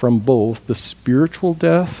saved from both the spiritual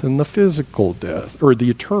death and the physical death, or the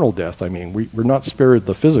eternal death, I mean. We're not spared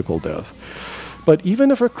the physical death. But even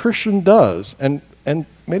if a Christian does, and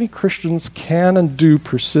many Christians can and do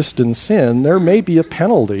persist in sin, there may be a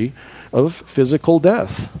penalty of physical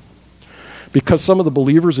death. Because some of the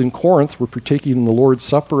believers in Corinth were partaking in the Lord's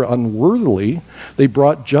Supper unworthily, they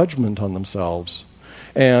brought judgment on themselves.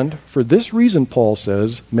 And for this reason, Paul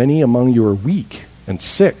says, many among you are weak and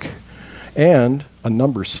sick, and a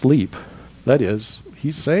number sleep. That is,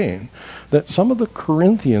 he's saying that some of the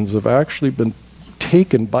Corinthians have actually been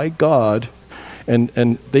taken by God, and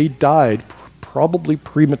they died probably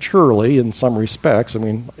prematurely in some respects. I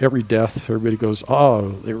mean, every death, everybody goes,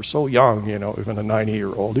 oh, they were so young, even a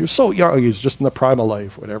 90-year-old. He was so young, he was just in the prime of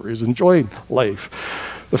life, whatever. He was enjoying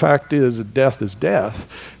life. The fact is that death is death.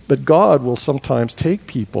 But God will sometimes take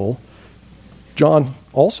people. John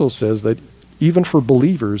also says that even for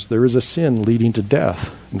believers, there is a sin leading to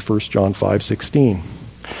death in 1 John 5:16.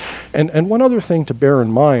 And one other thing to bear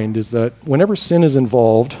in mind is that whenever sin is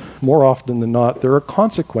involved, more often than not, there are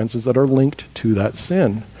consequences that are linked to that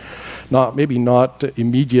sin. Maybe not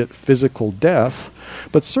immediate physical death,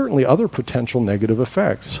 but certainly other potential negative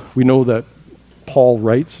effects. We know that Paul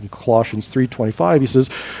writes in Colossians 3:25, he says,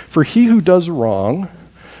 "For he who does wrong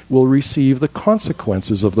will receive the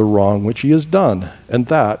consequences of the wrong which he has done, and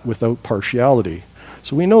that without partiality."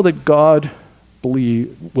 So we know that God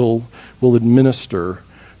will administer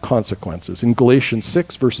consequences. In Galatians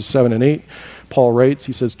 6, verses 7 and 8, Paul writes,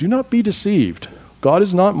 he says, "Do not be deceived. God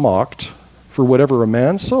is not mocked. For whatever a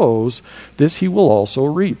man sows, this he will also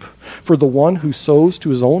reap. For the one who sows to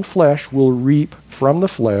his own flesh will reap from the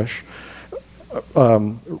flesh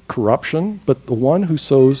corruption, but the one who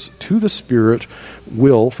sows to the Spirit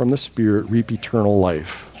will from the Spirit reap eternal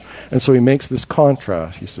life." And so he makes this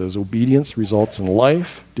contrast. He says obedience results in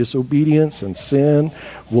life, disobedience and sin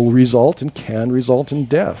will result and can result in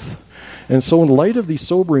death. And so in light of these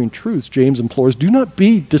sobering truths, James implores, do not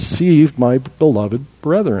be deceived, my beloved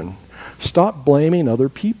brethren. Stop blaming other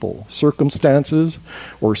people, circumstances,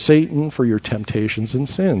 or Satan for your temptations and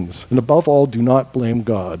sins. And above all, do not blame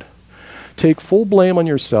God. Take full blame on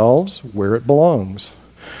yourselves where it belongs.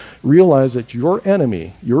 Realize that your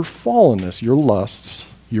enemy, your fallenness, your lusts,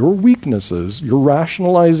 your weaknesses, your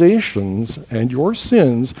rationalizations, and your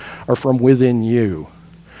sins are from within you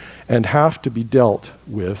and have to be dealt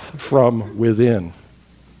with from within.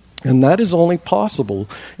 And that is only possible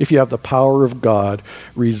if you have the power of God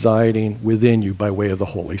residing within you by way of the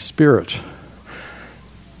Holy Spirit.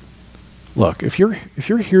 Look, if you're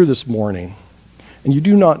here this morning and you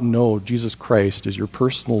do not know Jesus Christ as your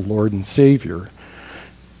personal Lord and Savior,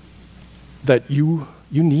 that you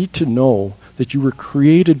need to know that you were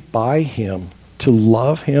created by Him to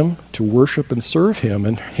love Him, to worship and serve Him,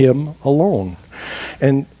 and Him alone.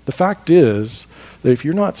 And the fact is that if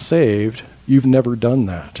you're not saved, you've never done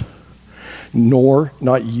that. Nor,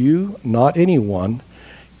 not you, not anyone.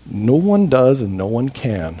 No one does and no one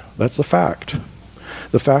can. That's a fact.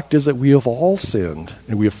 The fact is that we have all sinned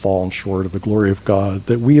and we have fallen short of the glory of God,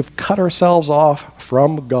 that we have cut ourselves off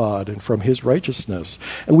from God and from His righteousness.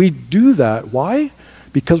 And we do that, why?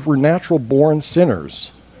 Because we're natural born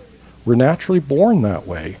sinners. We're naturally born that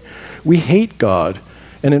way. We hate God,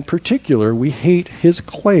 and in particular, we hate His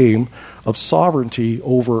claim of sovereignty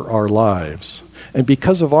over our lives. And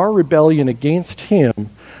because of our rebellion against Him,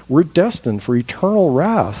 we're destined for eternal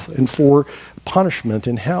wrath and for punishment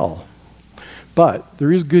in hell. But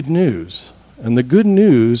there is good news, and the good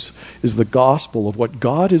news is the gospel of what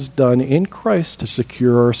God has done in Christ to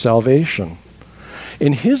secure our salvation.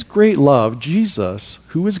 In His great love, Jesus,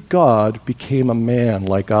 who is God, became a man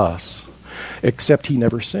like us, except He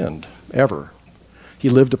never sinned, ever. He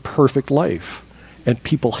lived a perfect life, and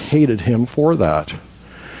people hated Him for that.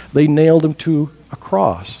 They nailed Him to a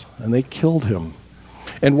cross, and they killed Him.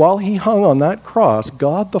 And while He hung on that cross,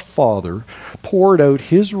 God the Father poured out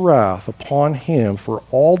His wrath upon Him for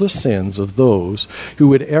all the sins of those who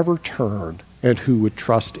would ever turn and who would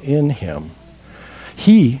trust in Him.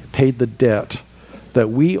 He paid the debt that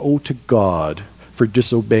we owe to God for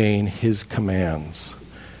disobeying His commands.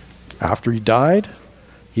 After He died,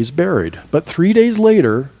 He's buried. But 3 days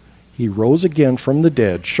later, He rose again from the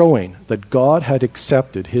dead, showing that God had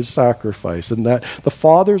accepted His sacrifice and that the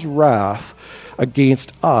Father's wrath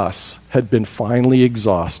against us had been finally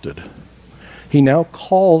exhausted. He now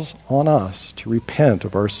calls on us to repent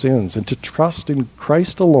of our sins and to trust in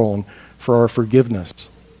Christ alone for our forgiveness.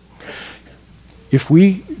 If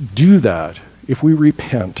we do that, if we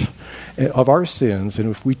repent of our sins and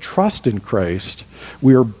if we trust in Christ,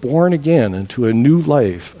 we are born again into a new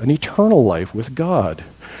life, an eternal life with God.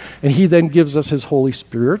 And He then gives us His Holy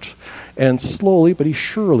Spirit, and slowly but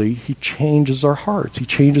surely He changes our hearts. He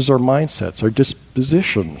changes our mindsets, our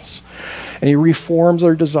dispositions. And He reforms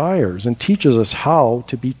our desires and teaches us how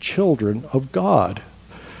to be children of God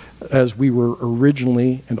as we were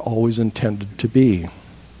originally and always intended to be.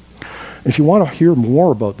 If you want to hear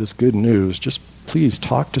more about this good news, just please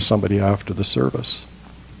talk to somebody after the service.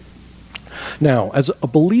 Now, as a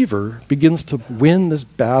believer begins to win this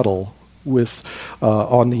battle with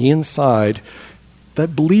on the inside,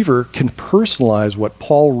 that believer can personalize what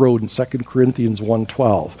Paul wrote in 2 Corinthians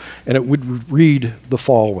 1:12, and it would read the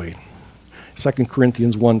following. 2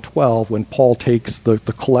 Corinthians 1:12, when Paul takes the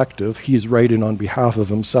collective, he's writing on behalf of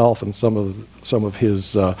himself and some of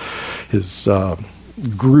his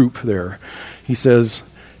group there. He says,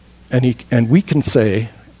 and we can say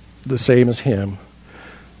the same as him,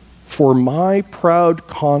 "For my proud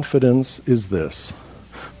confidence is this,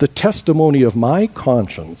 the testimony of my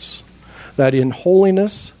conscience, that in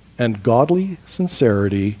holiness and godly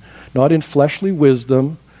sincerity, not in fleshly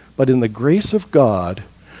wisdom, but in the grace of God,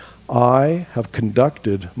 I have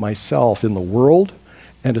conducted myself in the world,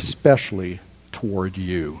 and especially toward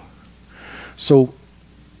you." So,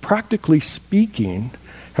 practically speaking,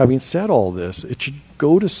 having said all this, it should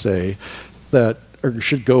go to say that, or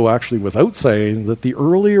should go actually without saying, that the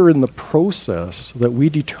earlier in the process that we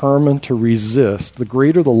determine to resist, the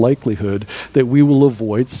greater the likelihood that we will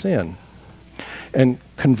avoid sin. And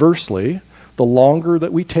conversely, the longer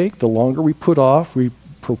that we take, the longer we put off, we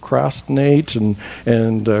procrastinate and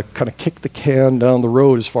kind of kick the can down the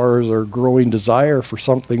road as far as our growing desire for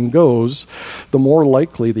something goes, the more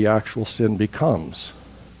likely the actual sin becomes.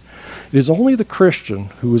 It is only the Christian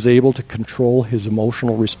who is able to control his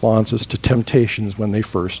emotional responses to temptations when they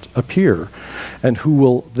first appear, and who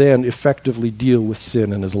will then effectively deal with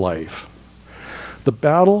sin in his life. The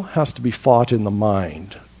battle has to be fought in the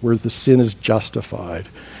mind, where the sin is justified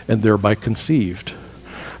and thereby conceived.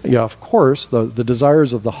 Yeah, of course, the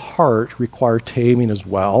desires of the heart require taming as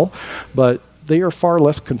well, but they are far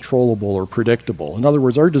less controllable or predictable. In other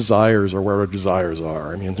words, our desires are where our desires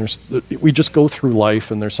are. I mean, we just go through life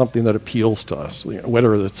and there's something that appeals to us,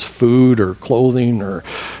 whether it's food or clothing or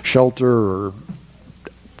shelter or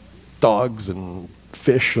dogs and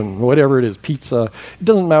fish and whatever it is, pizza. It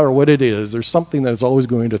doesn't matter what it is. There's something that is always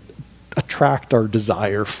going to attract our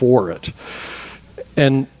desire for it.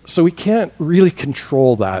 And so we can't really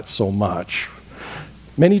control that so much.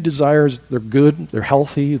 Many desires, they're good, they're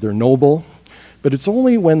healthy, they're noble, but it's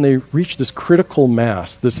only when they reach this critical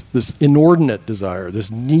mass, this inordinate desire, this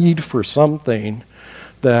need for something,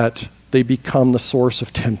 that they become the source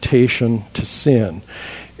of temptation to sin.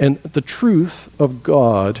 And the truth of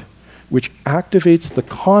God, which activates the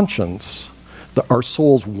conscience, our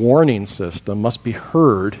soul's warning system, must be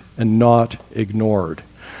heard and not ignored.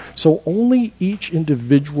 So only each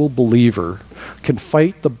individual believer can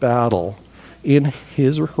fight the battle in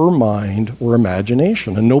his or her mind or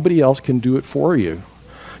imagination, and nobody else can do it for you.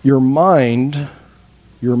 Your mind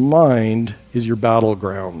is your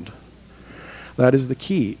battleground. That is the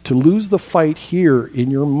key. To lose the fight here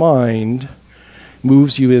in your mind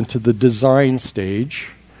moves you into the design stage,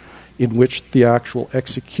 in which the actual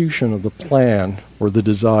execution of the plan or the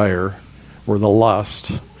desire or the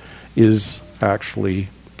lust is actually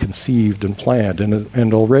conceived and planned.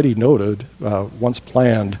 And already noted, once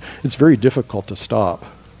planned, it's very difficult to stop.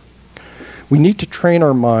 We need to train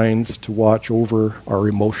our minds to watch over our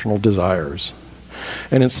emotional desires.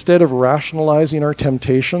 And instead of rationalizing our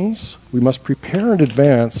temptations, we must prepare in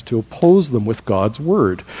advance to oppose them with God's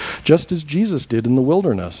word, just as Jesus did in the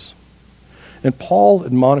wilderness. And Paul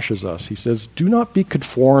admonishes us. He says, "Do not be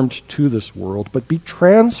conformed to this world, but be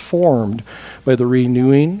transformed by the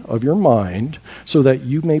renewing of your mind, so that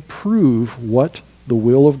you may prove what the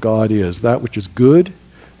will of God is, that which is good,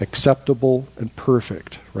 acceptable, and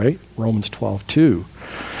perfect." Right? Romans 12:2.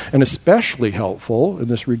 And especially helpful in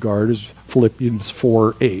this regard is Philippians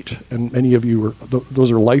 4:8. And many of you,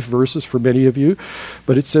 those are life verses for many of you.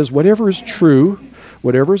 But it says, "Whatever is true,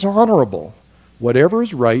 whatever is honorable, whatever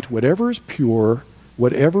is right, whatever is pure,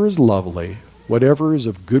 whatever is lovely, whatever is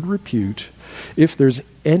of good repute, if there's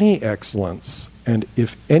any excellence, and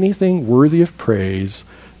if anything worthy of praise,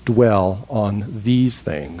 dwell on these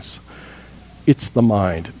things." It's the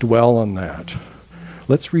mind. Dwell on that.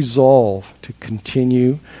 Let's resolve to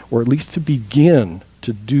continue, or at least to begin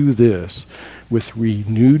to do this with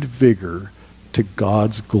renewed vigor to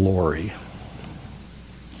God's glory.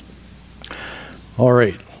 All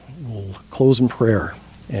right. We'll close in prayer.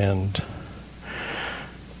 And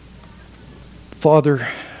Father,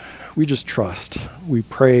 we just trust. We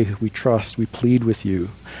pray, we trust, we plead with you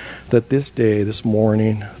that this day, this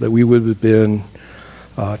morning, that we would have been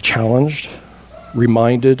challenged,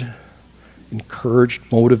 reminded, encouraged,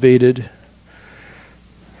 motivated,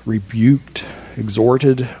 rebuked,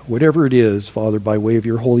 exhorted, whatever it is, Father, by way of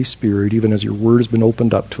your Holy Spirit, even as your word has been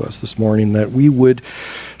opened up to us this morning, that we would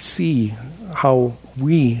see how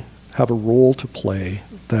we have a role to play,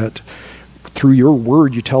 that through your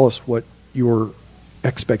word you tell us what your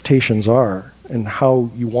expectations are and how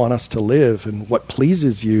you want us to live and what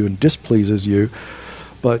pleases you and displeases you.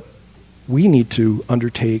 But we need to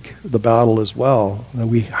undertake the battle as well, and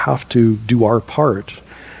we have to do our part.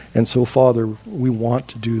 And so, Father, we want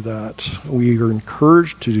to do that. We are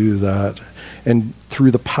encouraged to do that. And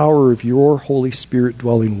through the power of your Holy Spirit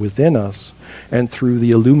dwelling within us, and through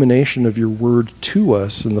the illumination of your word to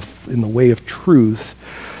us in the way of truth,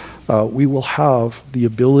 we will have the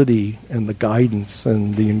ability and the guidance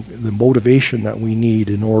and the motivation that we need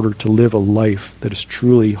in order to live a life that is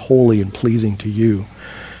truly holy and pleasing to you.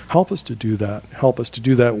 Help us to do that. Help us to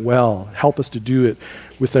do that well. Help us to do it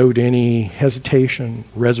without any hesitation,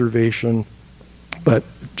 reservation, but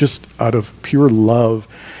just out of pure love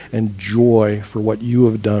and joy for what you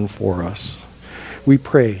have done for us. We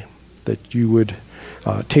pray that you would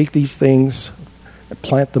take these things,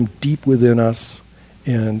 plant them deep within us,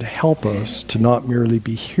 and help us to not merely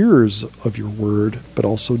be hearers of your word, but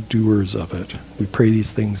also doers of it. We pray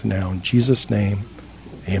these things now in Jesus' name.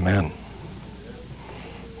 Amen.